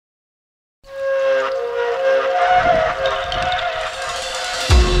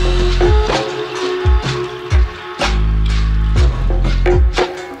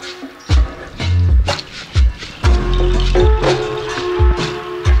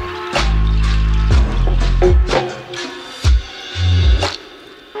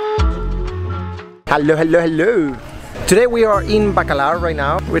Hello, hello, hello. Today we are in Bacalar right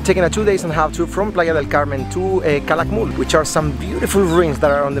now. We're taking a 2.5 tour from Playa del Carmen to Calakmul, which are some beautiful ruins that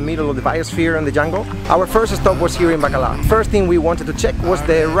are on the middle of the biosphere and the jungle. Our first stop was here in Bacalar. First thing we wanted to check was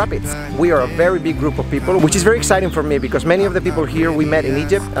the rapids. We are a very big group of people, which is very exciting for me because many of the people here we met in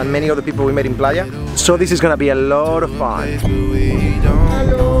Egypt and many of the people we met in Playa. So this is gonna be a lot of fun.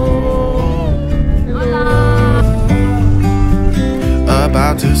 Hello.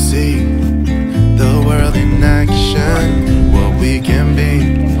 About to see the world in action, what we can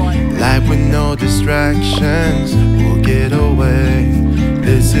be, life with no distractions, we'll get away,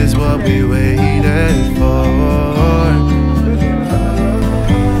 this is what we waited for.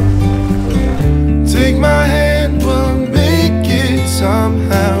 Take my hand, we'll make it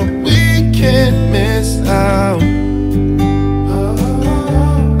somehow, we can't miss out.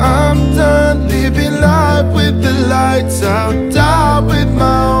 I'm done living life with the lights out, die with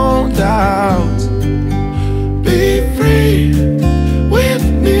my own doubts. Be free with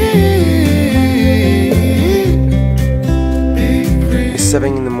me. Be free. It's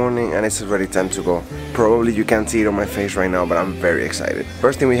 7 in the morning and it's already time to go. Probably you can't see it on my face right now, but I'm very excited.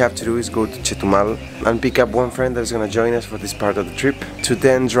 First thing we have to do is go to Chetumal and pick up one friend that's gonna join us for this part of the trip, to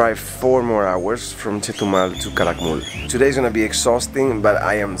then drive 4 more hours from Chetumal to Calakmul. Today's gonna be exhausting, but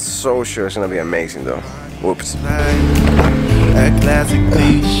I am so sure it's gonna be amazing though. Whoops. A classic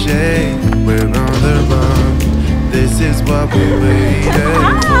cliche, we're on the run. This is what we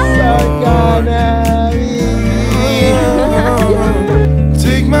waited for.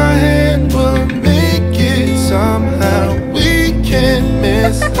 Take my hand, we'll make it somehow. We can't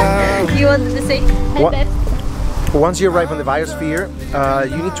miss out. You wanted to say hi, Once you arrive on the biosphere,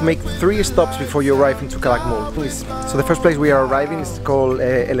 you need to make 3 stops before you arrive into Calakmul. So the first place we are arriving is called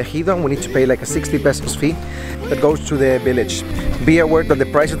El Ejido, and we need to pay like a 60 pesos fee that goes to the village. Be aware that the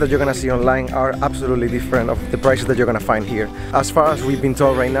prices that you're gonna see online are absolutely different of the prices that you're gonna find here. As far as we've been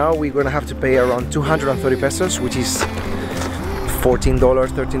told right now, we're gonna have to pay around 230 pesos, which is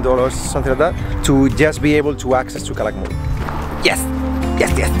 $14, $13, something like that, to just be able to access to Calakmul. Yes!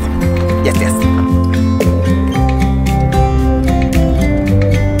 Yes, yes! Yes, yes!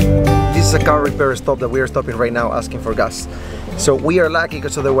 This is a car repair stop that we are stopping right now asking for gas. So we are lucky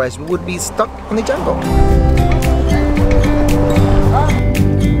because otherwise we would be stuck in the jungle.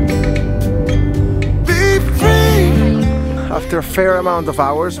 Be free. After a fair amount of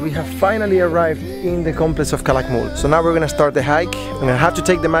hours, we have finally arrived in the complex of Calakmul. So now we're gonna start the hike. I'm gonna have to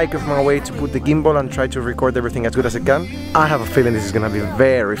take the microphone away to put the gimbal and try to record everything as good as I can. I have a feeling this is gonna be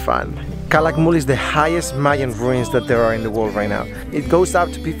very fun. Calakmul is the highest Mayan ruins that there are in the world right now. It goes up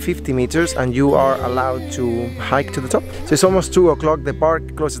to 50 meters and you are allowed to hike to the top. So it's almost 2 o'clock, the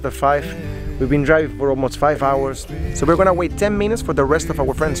park closes at 5. We've been driving for almost 5 hours. So we're gonna wait 10 minutes for the rest of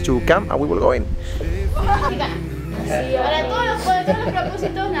our friends to come and we will go in. Para todos los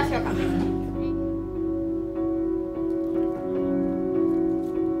propósitos nació acá.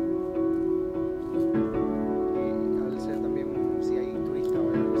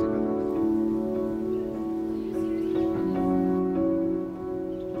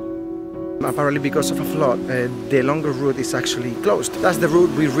 Apparently because of a flood, the longer route is actually closed. That's the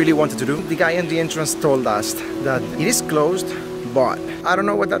route we really wanted to do. The guy at the entrance told us that it is closed, but I don't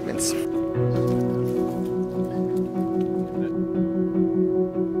know what that means.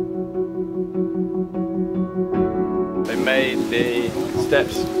 They made the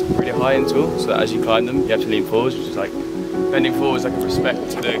steps really high and tall, so that as you climb them, you have to lean forwards, which is like bending forwards like a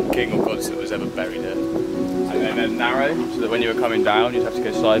respect to the king or gods that was ever buried there. And then they're narrow, so that when you were coming down, you'd have to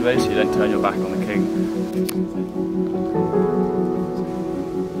go sideways, so you then turn your back on the king.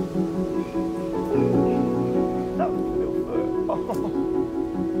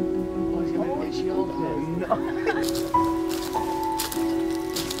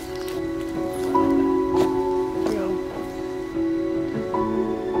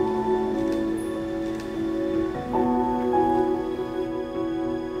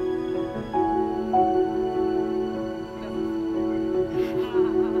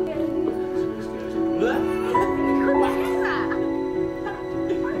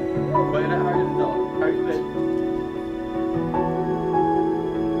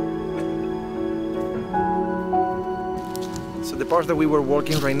 So the parts that we were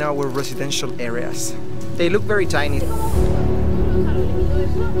walking right now were residential areas. They look very tiny.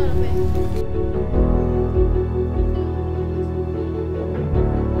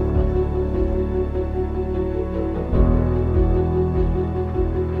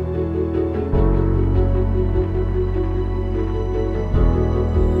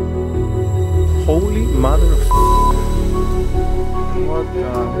 Holy mother of... What the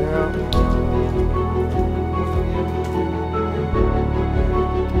hell?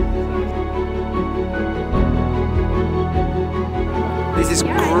 This is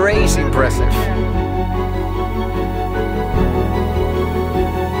crazy impressive.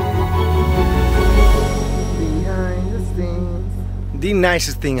 The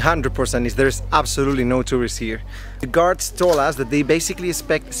nicest thing, 100%, is there's absolutely no tourists here. The guards told us that they basically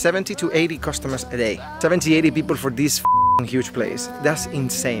expect 70 to 80 customers a day. 70, 80 people for this f***ing huge place. That's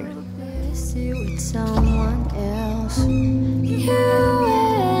insane. With someone else, you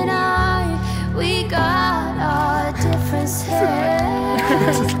and I, we got our differences.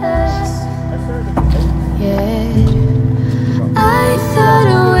 Yeah, I thought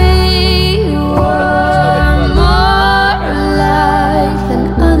we were more alike than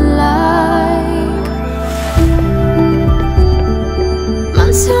unlike.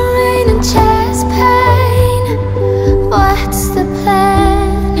 Months of rain and chest pain. What's the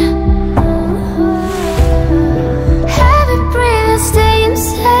plan? Have it breathe and stay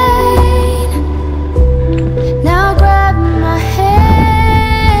insane. Now grab my hand.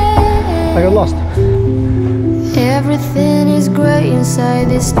 I got lost. Everything is great inside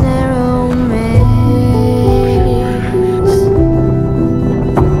this narrow maze.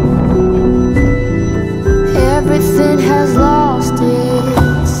 Everything has lost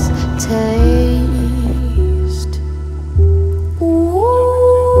its taste. Ooh.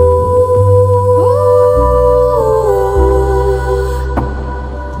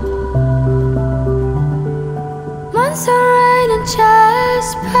 Months of rain and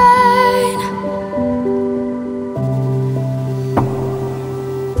chest pain.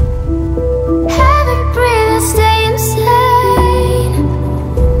 Have it breathe and stay insane.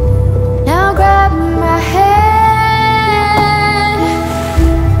 Now grab my hand.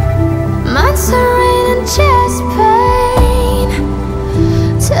 Months of rain and chest pain.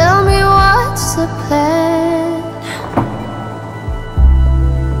 Tell me what's the plan.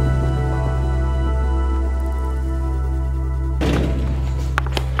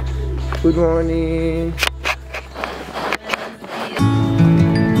 Good morning.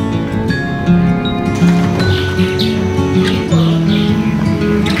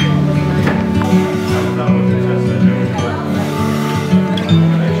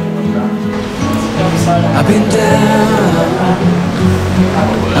 I've been down,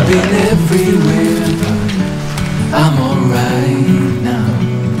 I've been everywhere, but I'm alright now.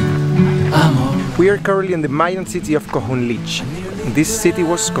 I'm alright. We are currently in the Mayan city of Kohunlich. This city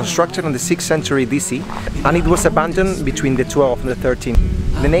was constructed in the 6th century DC and it was abandoned between the 12th and the 13th.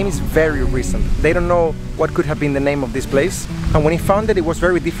 The name is very recent. They don't know what could have been the name of this place, and when he found it, it was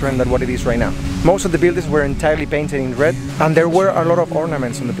very different than what it is right now. Most of the buildings were entirely painted in red and there were a lot of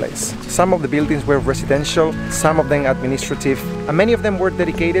ornaments on the place. Some of the buildings were residential, some of them administrative, and many of them were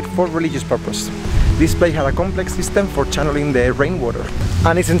dedicated for religious purpose. This place had a complex system for channeling the rainwater,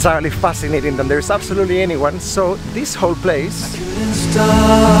 and it's entirely fascinating that there's absolutely anyone, so this whole place...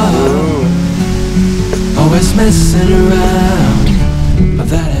 Always messing around, but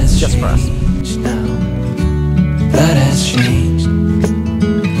that has Just for us. changed now. That has changed.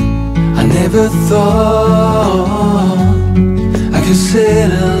 I never thought I could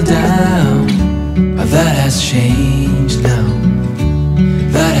settle down, but that has changed now.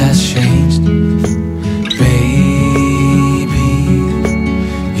 That has changed. Baby,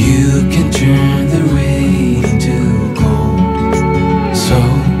 you can turn the rain into gold. So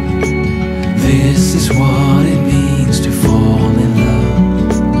this is what it means to fall in love.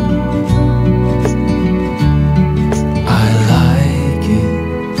 I like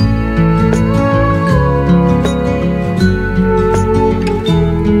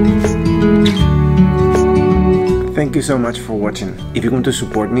Thank you so much for watching. If you want to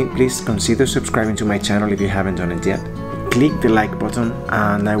support me, please consider subscribing to my channel if you haven't done it yet. Click the like button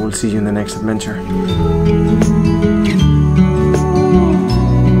and I will see you in the next adventure.